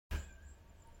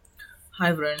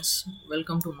Hi friends,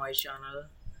 welcome to my channel.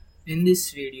 In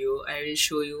this video, I will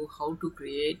show you how to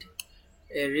create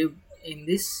a rib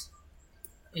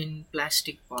in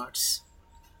plastic parts.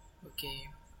 Okay,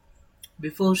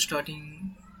 before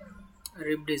starting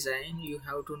rib design, you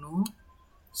have to know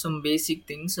some basic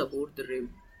things about the rib.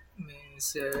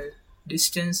 Means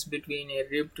distance between a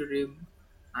rib to rib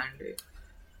and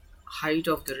height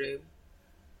of the rib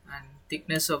and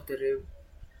thickness of the rib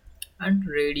and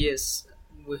radius.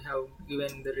 We have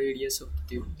given the radius of the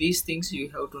tube. These things you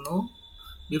have to know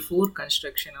before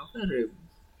construction of a rib.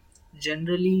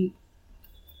 Generally,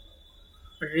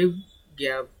 rib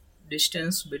gap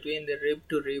distance between the rib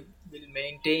to rib will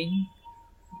maintain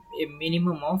a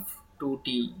minimum of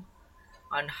 2t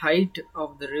and height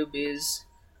of the rib is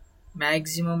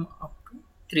maximum up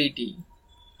to 3t.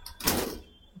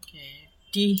 Okay.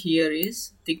 T here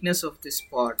is thickness of this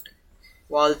part,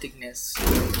 wall thickness.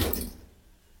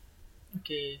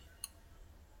 Okay,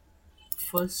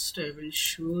 first I will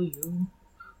show you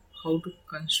how to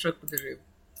construct the rib.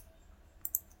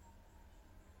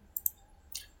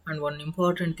 And one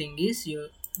important thing is your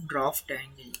draft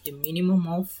angle. A minimum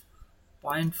of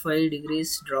zero point 0.5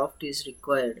 degrees draft is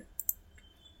required.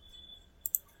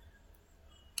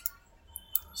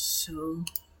 So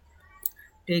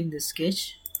take the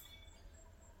sketch,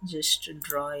 just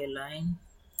draw a line,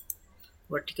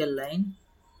 vertical line,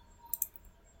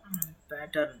 and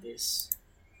pattern this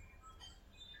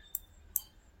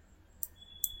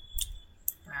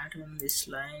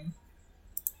line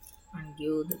and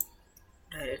give the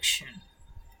direction.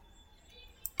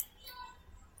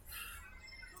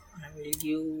 I will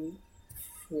give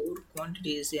four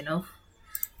quantities enough.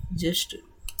 Just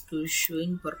to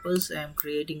showing purpose, I am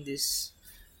creating this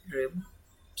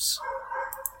ribs.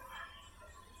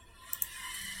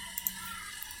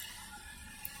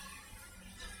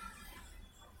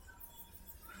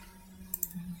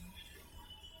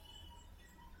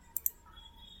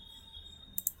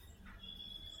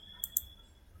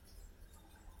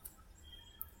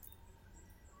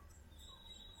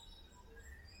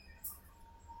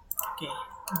 Okay,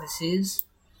 this is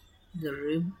the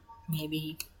rib.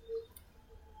 Maybe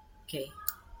okay.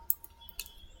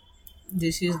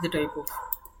 This is the type of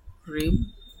rib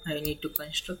I need to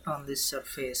construct on this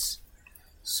surface.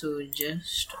 So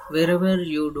just wherever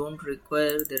you don't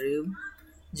require the rib,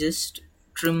 just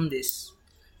trim this.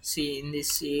 See, in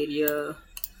this area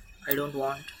I don't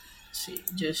want. See,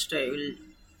 just I will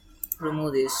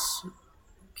remove this.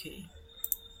 Okay.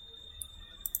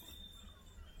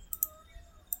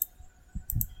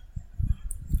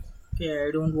 Okay,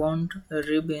 I don't want a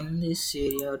rib in this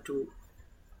area too.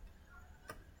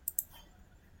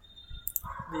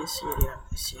 This area,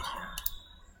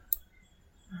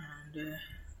 and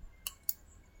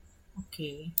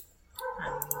okay,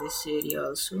 and this area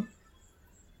also.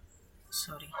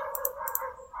 Sorry.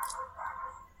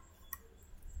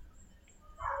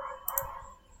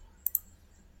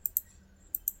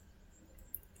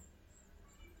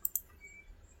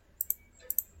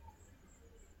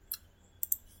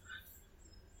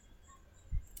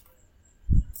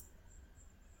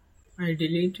 I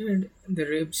deleted the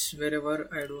ribs wherever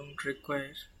I don't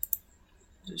require.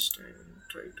 Just I will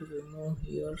try to remove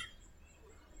here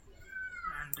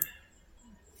and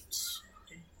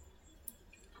okay,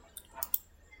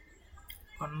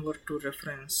 convert to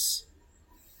reference.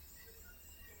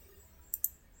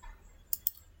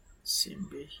 Same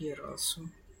way here also.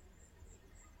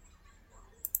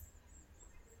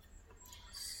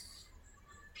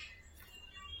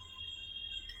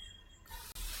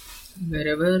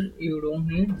 Wherever you don't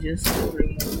need, just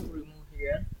remove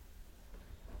here.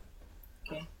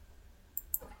 Okay,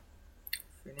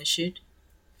 finish it.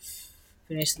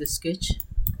 Finish the sketch.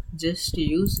 Just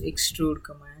use extrude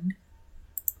command.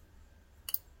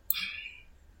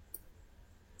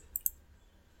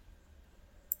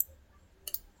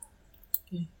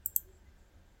 Okay,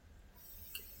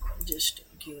 just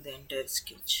give the entire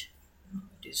sketch.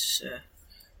 It is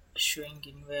showing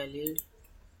invalid,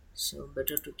 so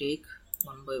better to take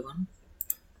one by one.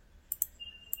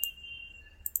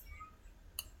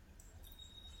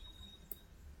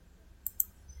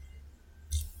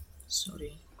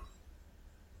 Sorry.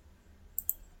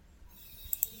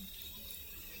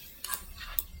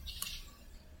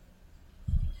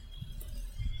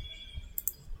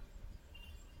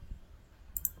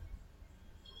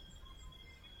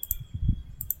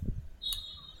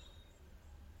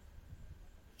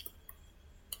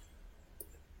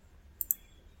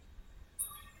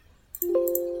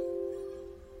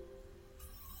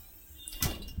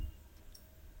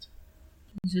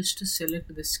 Just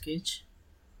select the sketch.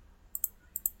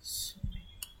 Sorry.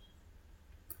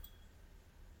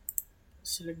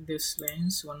 select these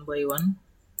lines one by one.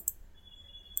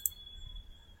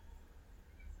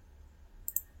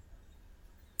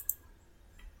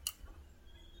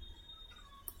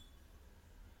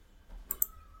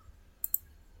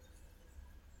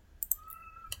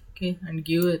 Okay, and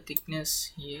give a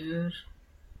thickness here.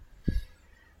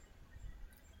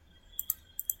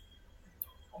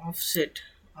 Offset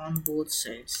on both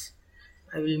sides.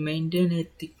 I will maintain a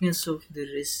thickness of the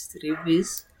rib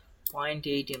is 0.8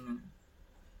 mm,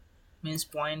 means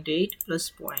zero point 0.8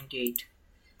 plus zero point 0.8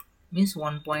 means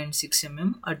 1.6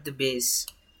 mm at the base.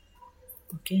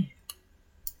 Okay,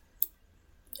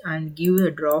 and give a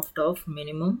draft of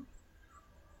minimum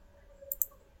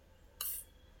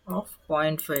of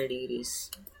 0.5 degrees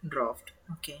draft.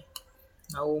 Okay,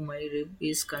 now my rib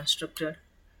is constructed.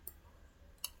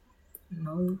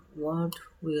 Now what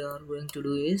we are going to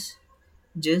do is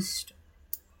just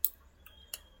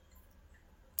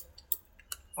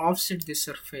offset the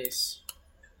surface.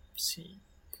 See,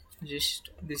 just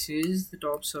this is the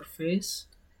top surface,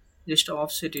 just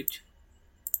offset it.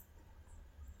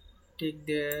 Take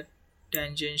the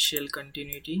tangential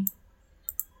continuity,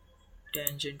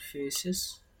 tangent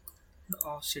faces,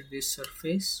 offset this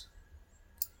surface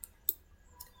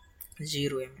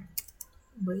 0 mm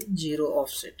by 0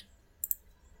 offset.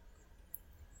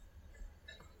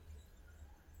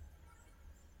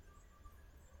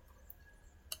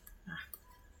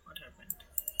 What happened?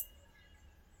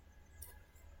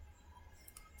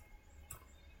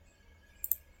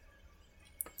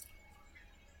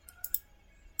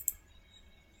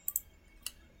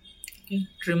 Okay,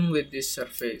 trim with this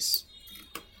surface.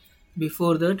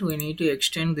 Before that we need to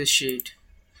extend the sheet.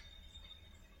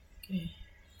 Okay,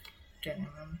 10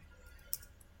 mm,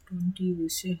 20 we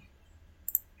say.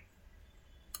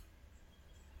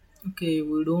 Okay,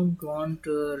 we don't want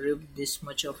rib this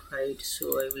much of height,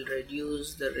 so I will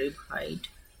reduce the rib height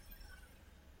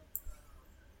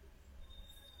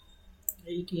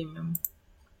 80 mm.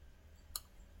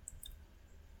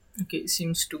 Okay,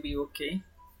 seems to be okay,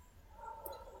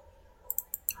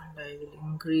 and I will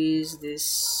increase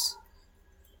this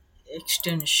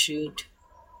extend sheet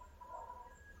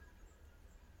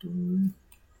to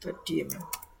 30 mm.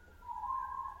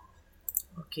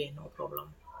 Okay, no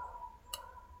problem.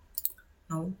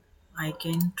 Now I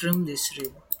can trim this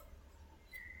rib,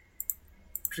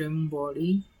 trim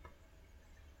body,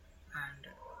 and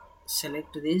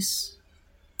select this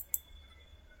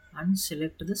and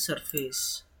select the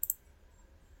surface.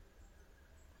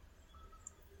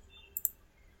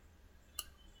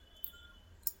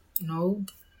 Now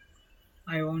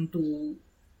I want to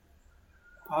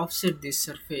offset this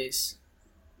surface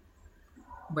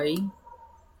by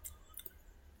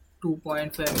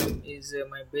 2.5 mm is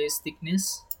my base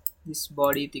thickness, this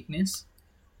body thickness,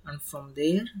 and from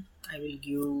there I will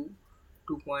give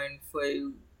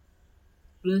 2.5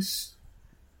 plus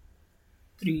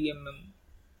 3 mm.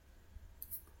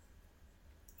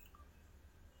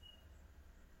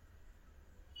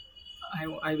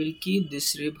 I will keep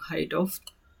this rib height of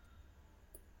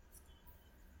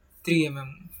 3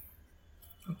 mm.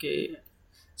 Okay,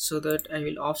 so that I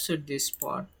will offset this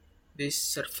part, this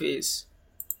surface.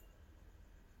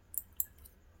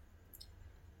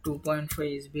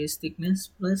 2.5 is base thickness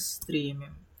plus 3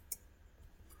 mm.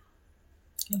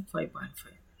 Okay, 5.5.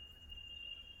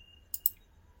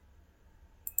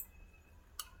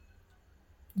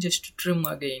 Just trim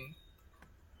again.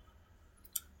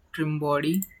 Trim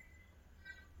body.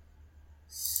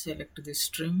 Select this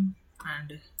trim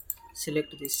and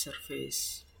select this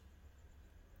surface.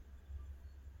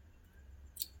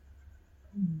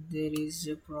 There is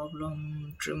a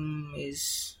problem. Trim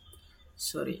is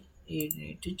sorry. You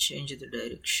need to change the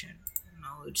direction.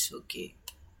 Now it's okay.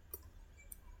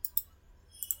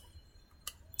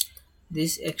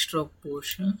 This extra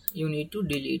portion you need to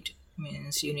delete,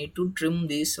 means you need to trim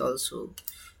this also.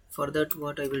 For that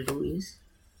what I will do is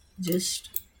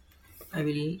just I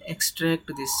will extract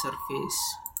this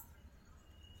surface.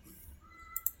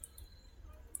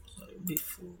 Sorry,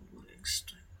 before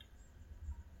extract,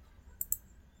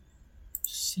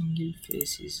 single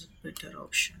face is better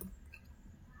option.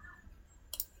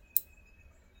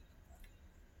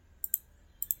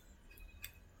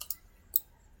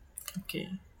 Okay,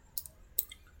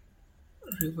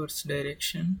 reverse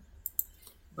direction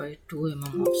by 2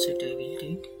 mm offset I will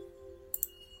take.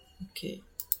 Okay,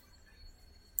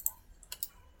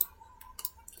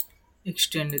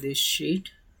 extend this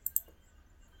sheet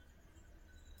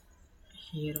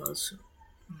here also.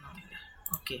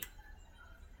 Okay,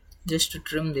 just to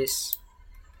trim this,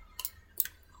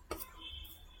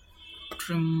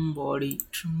 trim body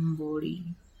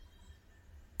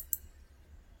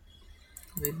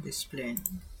with this plane.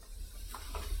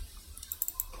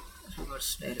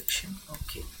 Reverse direction.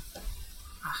 Okay.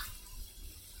 Ah,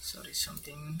 sorry,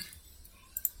 something.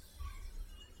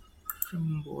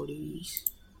 Trim bodies.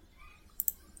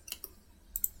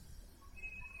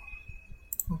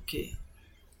 Okay.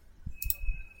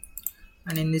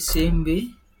 And in the same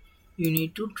way, you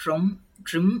need to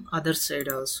trim other side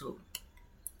also.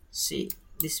 See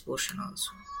this portion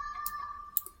also.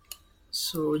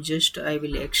 So just I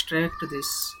will extract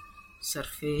this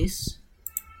surface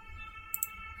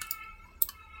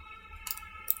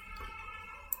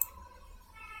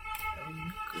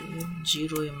and create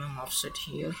 0 mm offset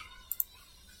here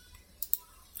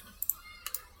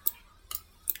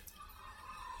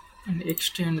and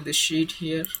extend the sheet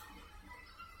here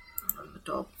on the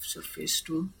top surface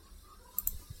too.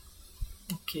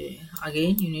 Okay,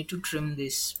 again you need to trim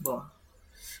this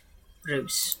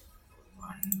ribs.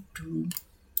 1, 2,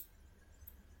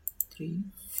 3,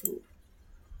 4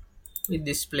 with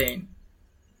this plane.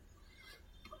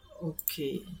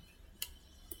 Okay,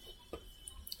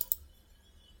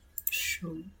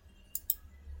 so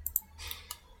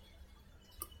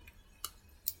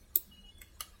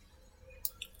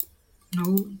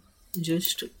now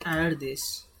just add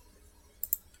this.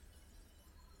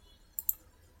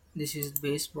 This is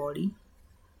base body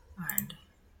and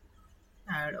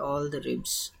add all the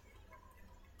ribs.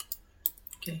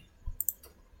 Okay,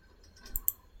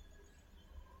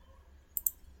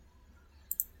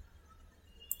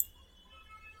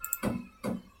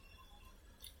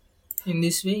 in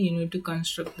this way you need to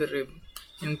construct the rib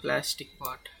in plastic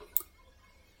part.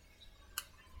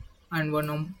 And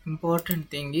one important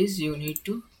thing is you need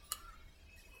to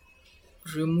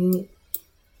remove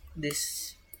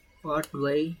this part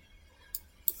by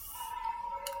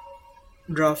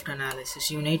draft analysis.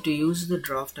 You need to use the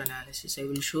draft analysis. I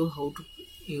will show how to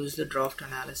use the draft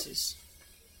analysis.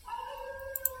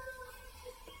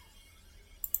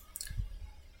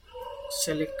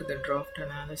 Select the draft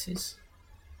analysis,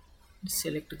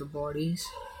 select the bodies,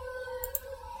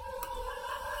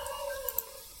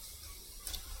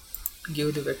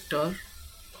 give the vector,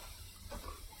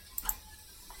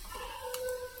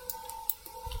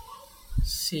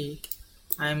 see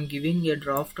I am giving a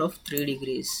draft of 3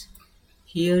 degrees.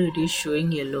 Here it is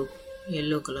showing yellow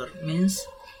color, means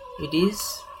it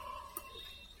is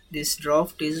this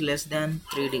draft is less than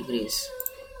 3 degrees.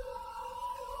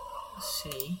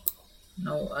 See,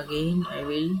 now again I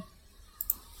will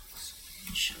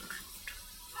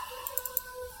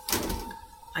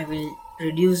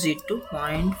reduce it to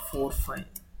 0.45.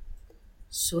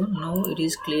 So now it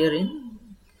is clear in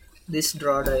this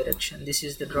draw direction. This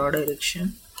is the draw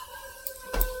direction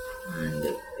and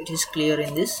it is clear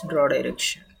in this draw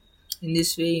direction. In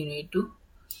this way you need to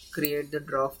create the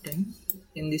draft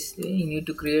in this way you need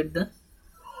to create the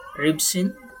ribs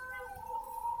in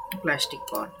plastic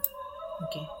part.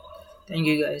 Okay, thank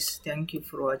you guys, thank you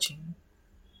for watching.